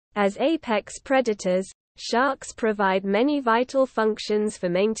As apex predators, sharks provide many vital functions for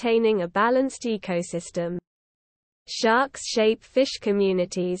maintaining a balanced ecosystem. Sharks shape fish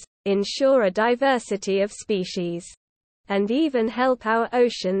communities, ensure a diversity of species, and even help our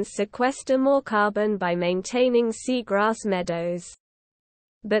oceans sequester more carbon by maintaining seagrass meadows.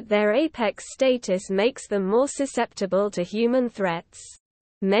 But their apex status makes them more susceptible to human threats.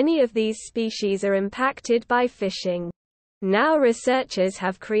 Many of these species are impacted by fishing. Now researchers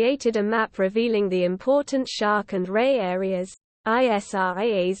have created a map revealing the important shark and ray areas,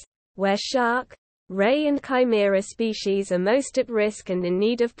 ISRAs, where shark, ray and chimera species are most at risk and in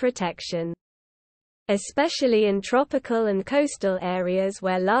need of protection. Especially in tropical and coastal areas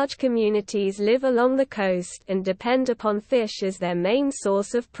where large communities live along the coast and depend upon fish as their main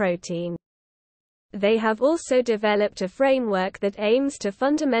source of protein. They have also developed a framework that aims to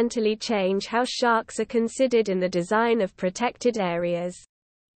fundamentally change how sharks are considered in the design of protected areas.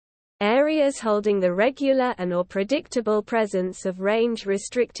 Areas holding the regular and/or predictable presence of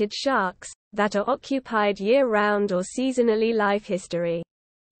range-restricted sharks, that are occupied year-round or seasonally life history,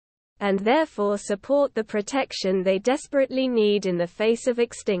 and therefore support the protection they desperately need in the face of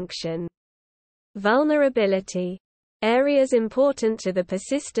extinction. Vulnerability. Areas important to the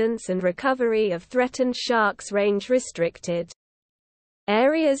persistence and recovery of threatened sharks range restricted.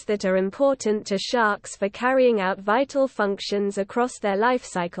 Areas that are important to sharks for carrying out vital functions across their life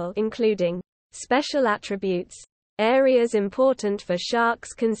cycle including special attributes, areas important for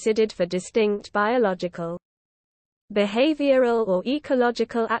sharks considered for distinct biological, behavioral or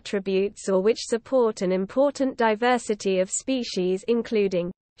ecological attributes or which support an important diversity of species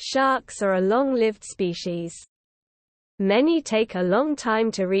including sharks are a long-lived species. Many take a long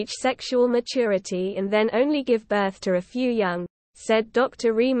time to reach sexual maturity and then only give birth to a few young, said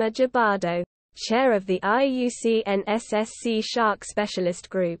Dr. Rima Jabado, chair of the IUCN SSC Shark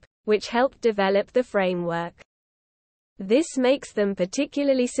Specialist Group, which helped develop the framework. This makes them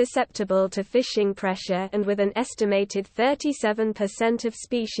particularly susceptible to fishing pressure, and with an estimated 37% of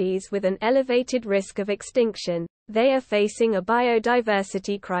species with an elevated risk of extinction, they are facing a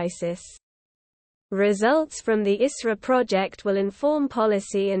biodiversity crisis. Results from the ISRA project will inform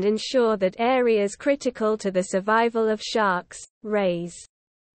policy and ensure that areas critical to the survival of sharks, rays,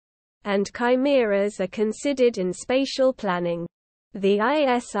 and chimeras are considered in spatial planning. The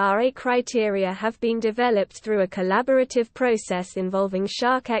ISRA criteria have been developed through a collaborative process involving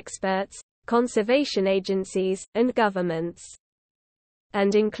shark experts, conservation agencies, and governments,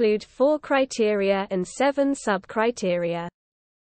 and include 4 criteria and 7 sub-criteria.